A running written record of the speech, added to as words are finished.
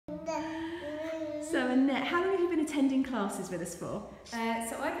So Annette, how long have you been attending classes with us for? So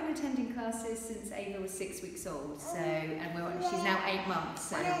I've been attending classes since Ava was 6 weeks old, so she's now 8 months,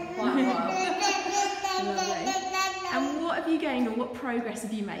 so quite a while. Lovely. And what have you gained, or what progress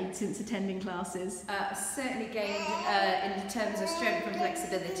have you made since attending classes? Certainly gained in terms of strength and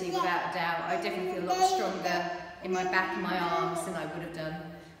flexibility, without a doubt. I definitely feel a lot stronger in my back and my arms than I would have done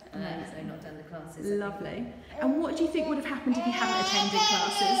if I'd not done the classes. Lovely. And what do you think would have happened if you hadn't attended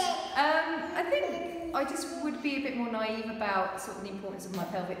classes? I think I just would be a bit more naive about sort of the importance of my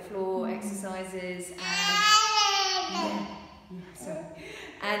pelvic floor exercises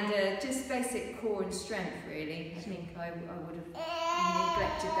and just basic core and strength, really. I think I would have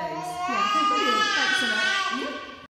neglected those. Yeah, brilliant. Thanks so much.